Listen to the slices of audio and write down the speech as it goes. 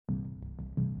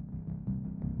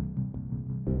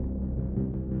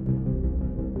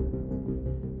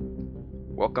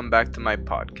welcome back to my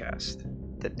podcast.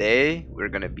 Today, we're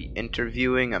going to be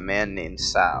interviewing a man named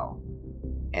Sal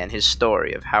and his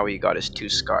story of how he got his two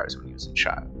scars when he was a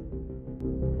child.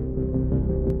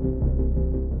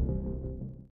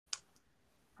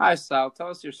 Hi, Sal. Tell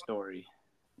us your story.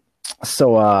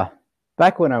 So,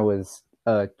 back when I was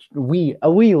a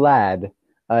wee lad,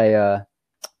 I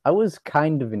was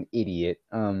kind of an idiot.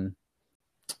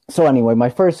 So anyway,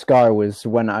 my first scar was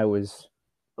when I was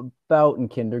about in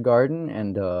kindergarten,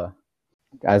 and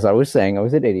as I was saying, I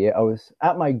was an idiot. I was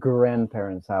at my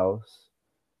grandparents' house.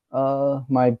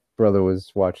 My brother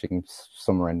was watching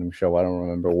some random show, I don't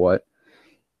remember what,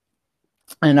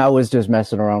 and I was just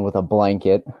messing around with a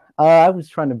blanket. I was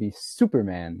trying to be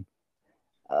Superman.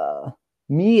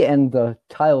 Me and the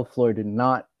tile floor did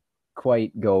not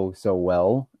quite go so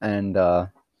well, and I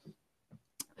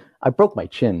broke my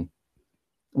chin.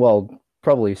 Well,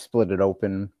 probably split it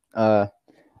open.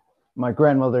 My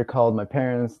grandmother called my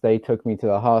parents. They took me to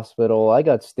the hospital. I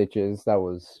got stitches. That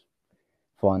was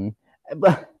fun.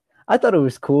 But I thought it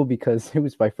was cool because it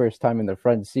was my first time in the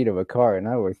front seat of a car, and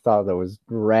I always thought that was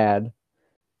rad.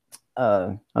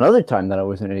 Another time that I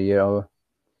was an idiot,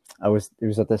 it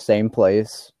was at the same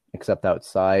place, except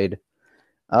outside.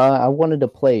 I wanted to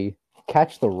play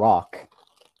Catch the Rock.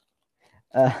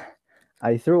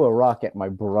 I threw a rock at my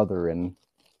brother and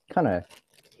kind of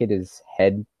hit his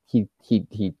head. He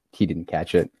didn't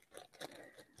catch it.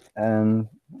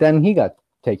 Then he got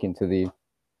taken to the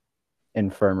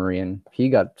infirmary and he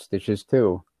got stitches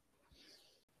too.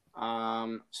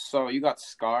 So you got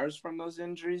scars from those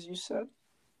injuries, you said?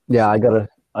 Yeah, I got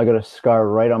a scar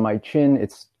right on my chin.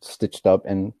 It's stitched up,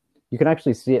 and you can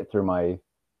actually see it through my.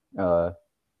 I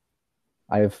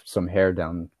have some hair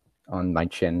down on my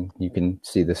chin. You can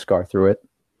see the scar through it.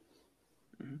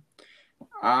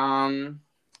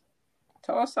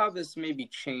 Tell us how this maybe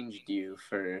changed you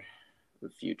for the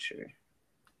future.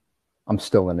 I'm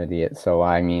still an idiot, so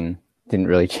I mean, didn't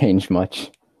really change much.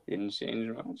 Didn't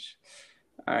change much.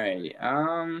 All right.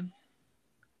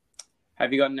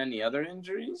 Have you gotten any other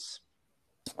injuries?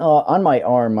 On my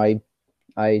arm,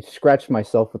 I scratched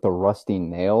myself with a rusty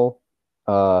nail.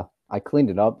 I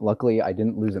cleaned it up. Luckily, I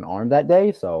didn't lose an arm that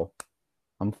day, so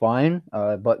I'm fine.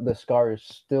 But the scar is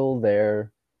still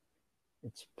there.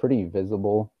 It's pretty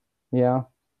visible. Yeah.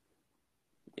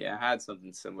 Yeah, I had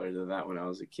something similar to that when I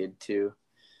was a kid too.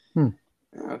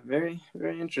 Very,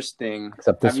 very interesting.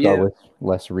 Except this scar was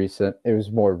less recent. It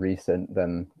was more recent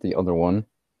than the other one,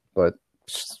 but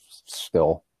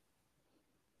still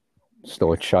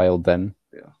a child then.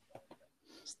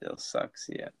 Still sucks,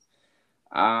 yeah.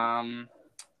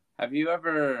 Have you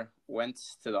ever went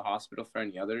to the hospital for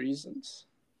any other reasons,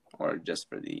 or just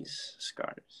for these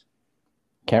scars?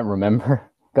 Can't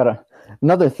remember.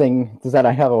 Another thing is that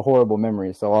I have a horrible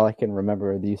memory, so all I can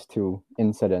remember are these two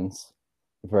incidents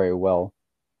very well.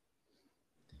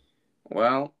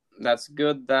 Well, that's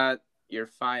good that you're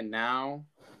fine now,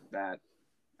 that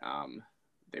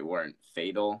they weren't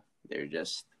fatal. They're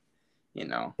just,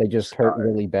 They just hurt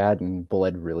really bad and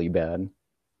bled really bad.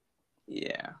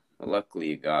 Yeah. Luckily,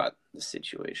 you got the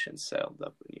situation settled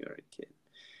up when you were a kid.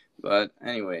 But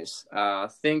anyways,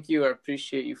 thank you. I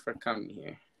appreciate you for coming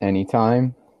here.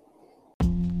 Anytime.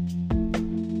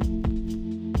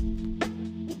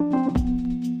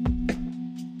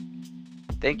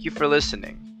 Thank you for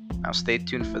listening. Now stay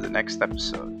tuned for the next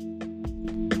episode.